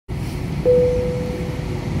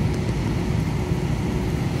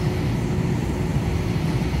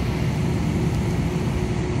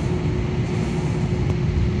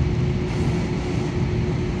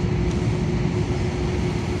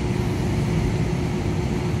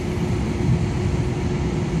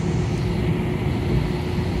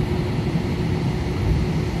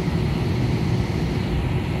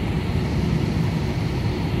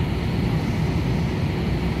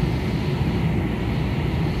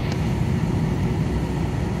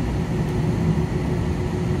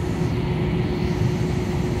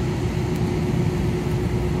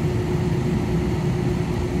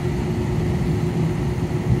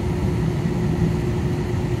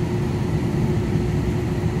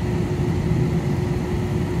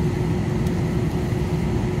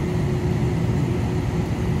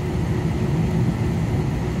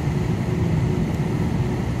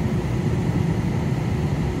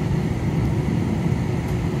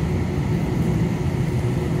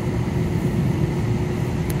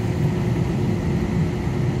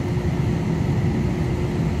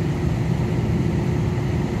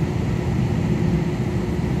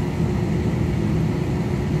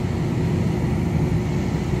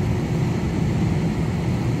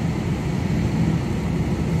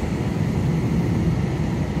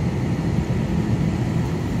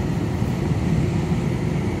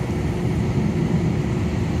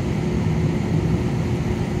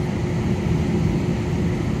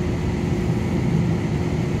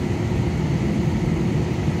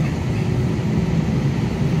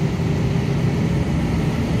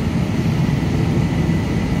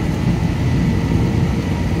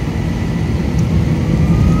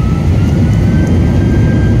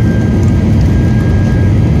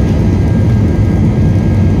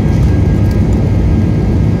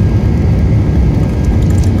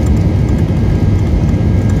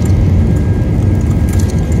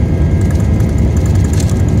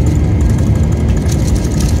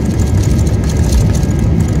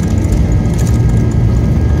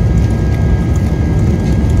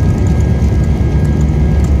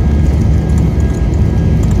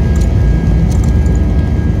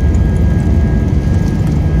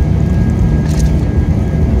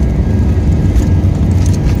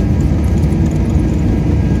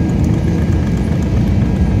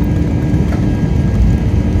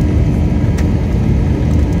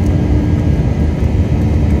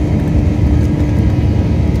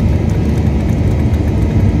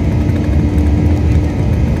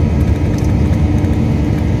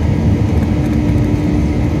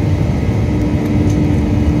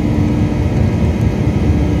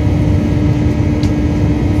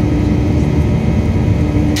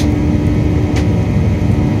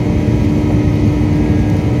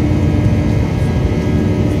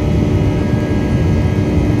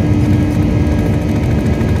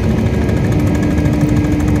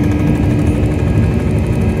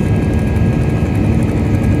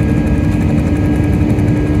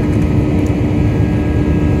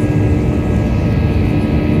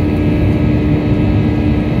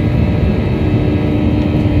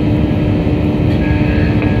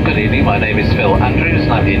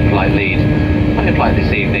my in-flight lead. My in-flight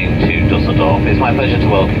this evening to Dusseldorf. It's my pleasure to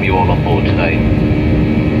welcome you all on board today.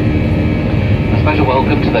 A special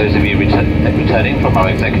welcome to those of you returning from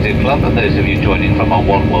our Executive Club and those of you joining from our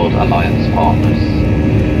One World Alliance partners.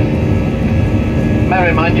 May I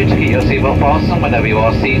remind you to keep your seatbelt fastened whenever you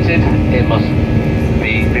are seated. It must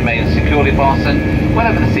remain securely fastened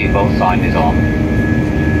whenever the seatbelt sign is on.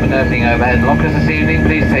 When opening overhead lockers this evening,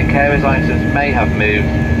 please take care as items may have moved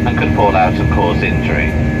and could fall out and cause injury.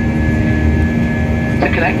 To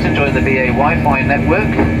connect and join the BA Wi-Fi network,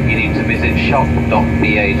 you need to visit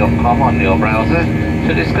shop.ba.com on your browser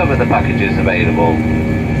to discover the packages available.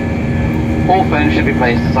 All phones should be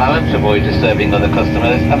placed to silent to avoid disturbing other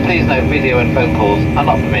customers, and please note video and phone calls are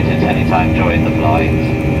not permitted any time during the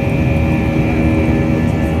flight.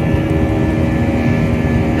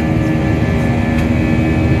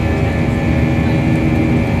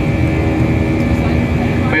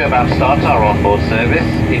 About to start our onboard service.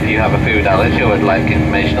 If you have a food allergy or would like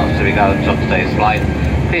information on regards to today's flight,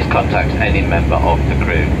 please contact any member of the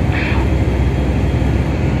crew.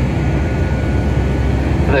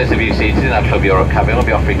 For those of you seated in our Club Europe cabin, we'll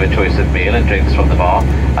be offering you a choice of meal and drinks from the bar,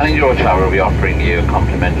 and in Eurotravel we'll be offering you a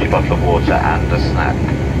complimentary bottle of water and a snack.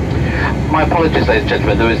 My apologies, ladies and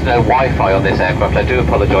gentlemen, there is no Wi-Fi on this aircraft. I do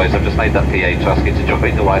apologise, I've just made that PA to ask you to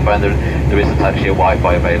join the Wi-Fi, and there isn't actually a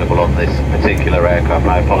Wi-Fi available on this particular aircraft.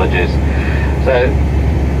 My apologies.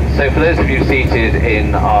 So for those of you seated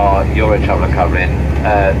in our Eurotravel cabin,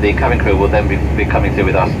 the cabin crew will then be coming through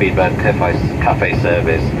with our Speedbird cafe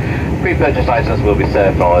service. Pre-purchased items will be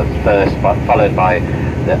served first, followed by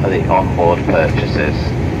the onboard purchases.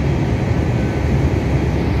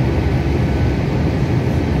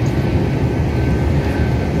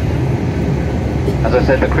 As I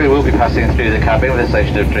said, the crew will be passing through the cabin with a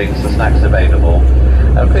station of drinks and snacks available.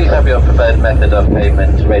 And please have your preferred method of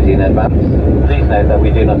payment ready in advance. Please note that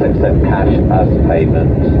we do not accept cash as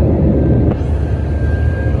payment.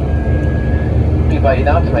 We invite you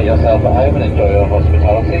now to make yourself at home and enjoy your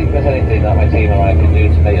hospitality. If there's anything that my team and I can do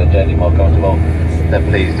to make your journey more comfortable, then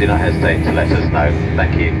please do not hesitate to let us know.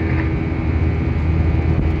 Thank you.